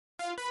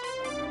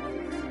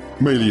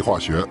魅力化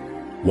学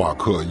瓦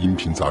克音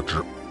频杂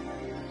志。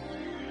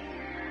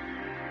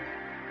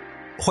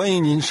欢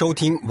迎您收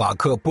听瓦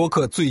克播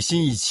客最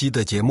新一期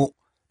的节目，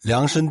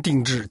量身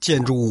定制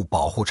建筑物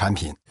保护产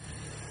品。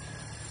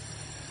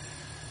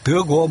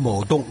德国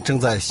某栋正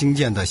在兴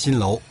建的新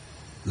楼，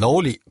楼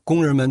里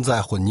工人们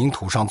在混凝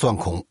土上钻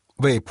孔，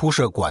为铺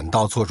设管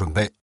道做准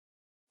备。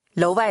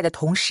楼外的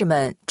同事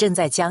们正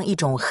在将一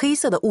种黑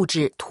色的物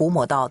质涂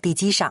抹到地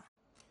基上。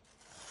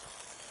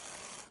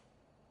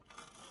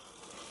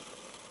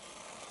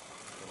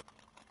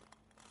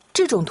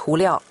这种涂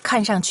料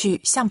看上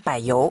去像柏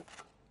油。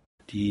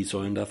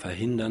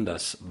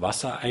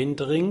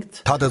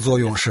它的作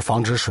用是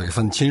防止水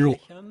分侵入。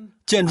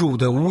建筑物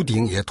的屋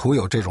顶也涂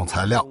有这种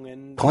材料，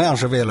同样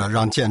是为了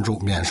让建筑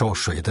免受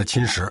水的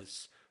侵蚀。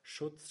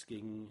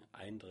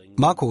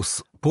Markus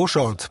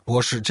Buscholt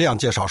博士这样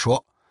介绍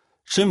说，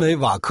身为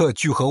瓦克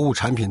聚合物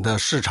产品的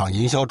市场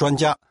营销专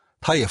家，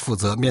他也负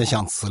责面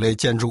向此类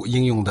建筑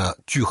应用的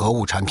聚合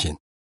物产品。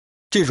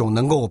这种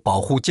能够保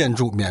护建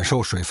筑免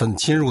受水分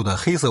侵入的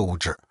黑色物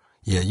质，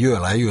也越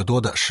来越多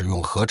地使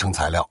用合成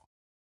材料。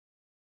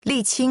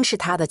沥青是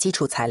它的基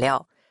础材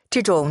料，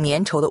这种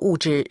粘稠的物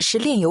质是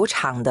炼油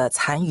厂的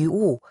残余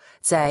物，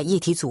在液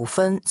体组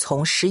分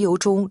从石油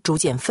中逐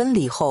渐分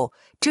离后，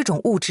这种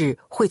物质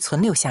会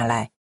存留下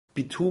来。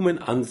沥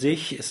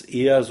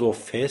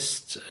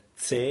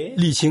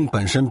青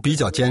本身比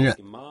较坚韧，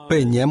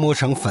被研磨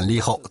成粉粒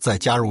后再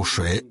加入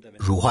水、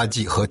乳化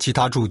剂和其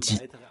他助剂，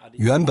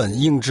原本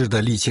硬质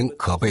的沥青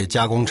可被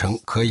加工成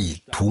可以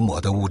涂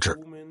抹的物质。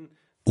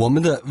我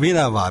们的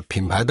VINNEVA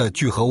品牌的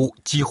聚合物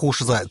几乎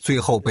是在最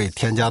后被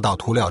添加到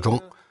涂料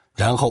中，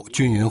然后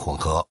均匀混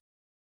合。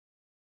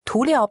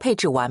涂料配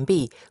置完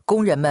毕，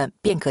工人们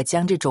便可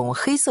将这种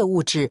黑色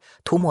物质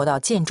涂抹到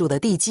建筑的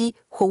地基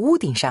或屋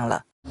顶上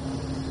了。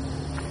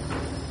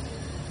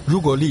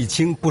如果沥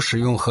青不使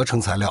用合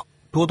成材料，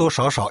多多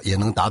少少也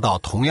能达到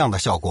同样的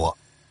效果。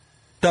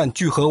但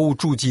聚合物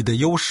助剂的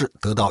优势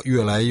得到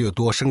越来越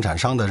多生产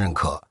商的认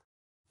可，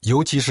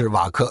尤其是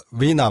瓦克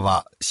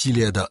VINNEVA 系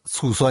列的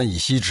醋酸乙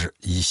烯酯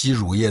乙烯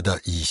乳液的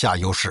以下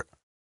优势。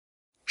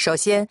首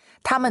先，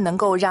它们能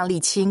够让沥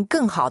青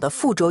更好地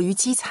附着于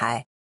基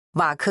材。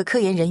瓦克科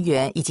研人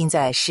员已经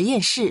在实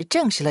验室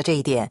证实了这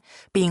一点，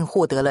并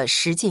获得了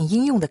实践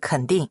应用的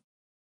肯定。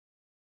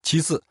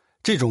其次，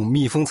这种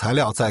密封材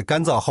料在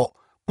干燥后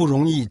不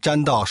容易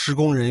沾到施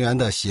工人员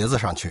的鞋子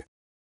上去。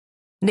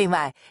另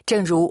外，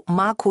正如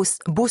Markus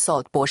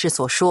Buscholt 博士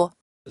所说，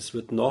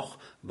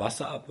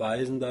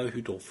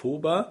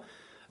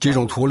这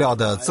种涂料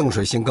的憎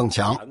水性更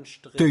强，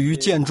对于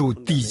建筑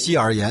地基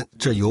而言，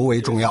这尤为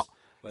重要，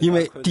因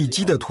为地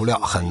基的涂料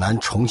很难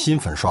重新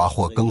粉刷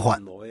或更换。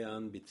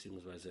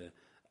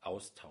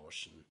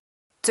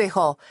最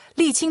后，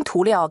沥青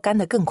涂料干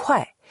得更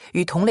快，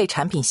与同类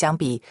产品相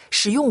比，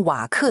使用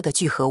瓦克的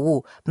聚合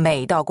物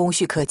每道工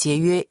序可节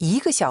约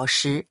1个小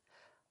时，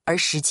而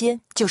时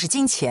间就是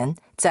金钱，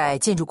在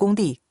建筑工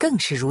地更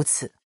是如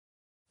此。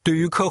对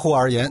于客户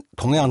而言，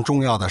同样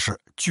重要的是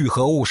聚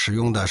合物使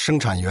用的生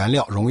产原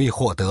料容易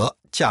获得，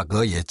价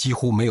格也几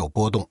乎没有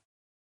波动。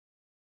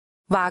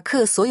瓦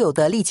克所有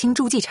的沥青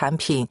助剂产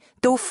品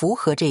都符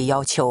合这一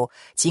要求，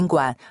尽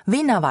管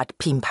VINNEVA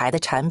品牌的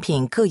产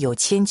品各有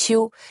千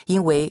秋，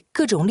因为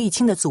各种沥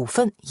青的组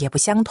分也不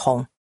相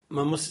同。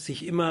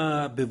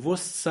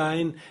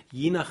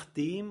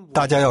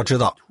大家要知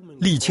道，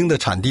沥青的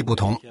产地不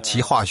同，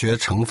其化学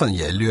成分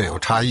也略有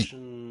差异。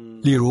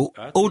例如，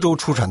欧洲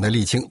出产的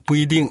沥青不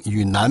一定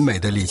与南美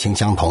的沥青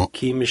相同。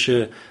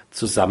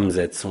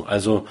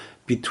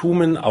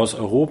Bitumen aus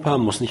Europa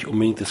muss nicht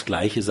unbedingt das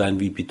gleiche sein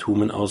wie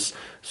Bitumen aus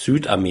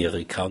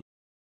Südamerika.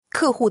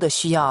 客户的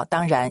需要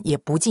当然也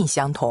不尽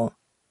相同，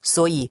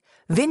所以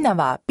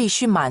VINNEVA 必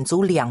须满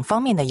足2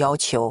方面的要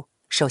求。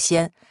首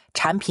先，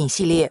产品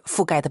系列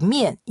覆盖的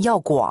面要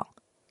广；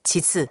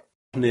其次，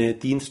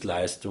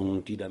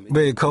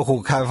为客户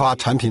开发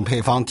产品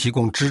配方提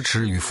供支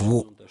持与服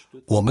务。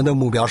我们的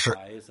目标是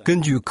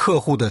根据客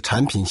户的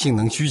产品性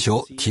能需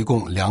求，提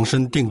供量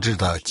身定制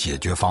的解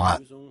决方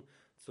案。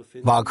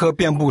瓦克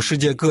遍布世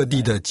界各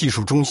地的技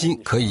术中心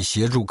可以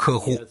协助客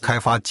户开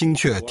发精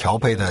确调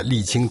配的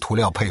沥青涂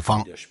料配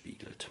方。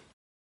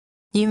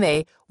因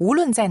为无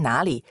论在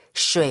哪里，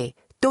水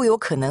都有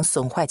可能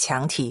损坏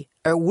墙体，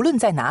而无论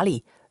在哪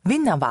里，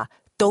 VINNEVA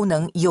都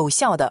能有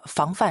效地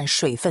防范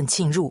水分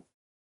侵入。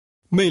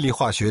魅力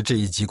化学这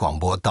一集广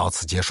播到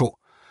此结束，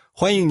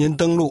欢迎您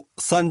登录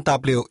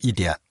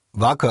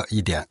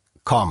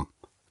 3w1.wacker1.com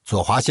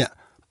左滑线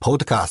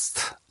Podcast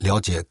了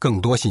解更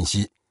多信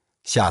息。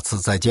下次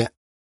再见。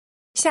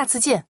下次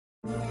见。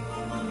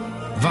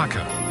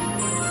 Wacker,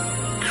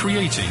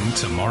 creating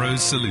tomorrow's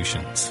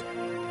solutions.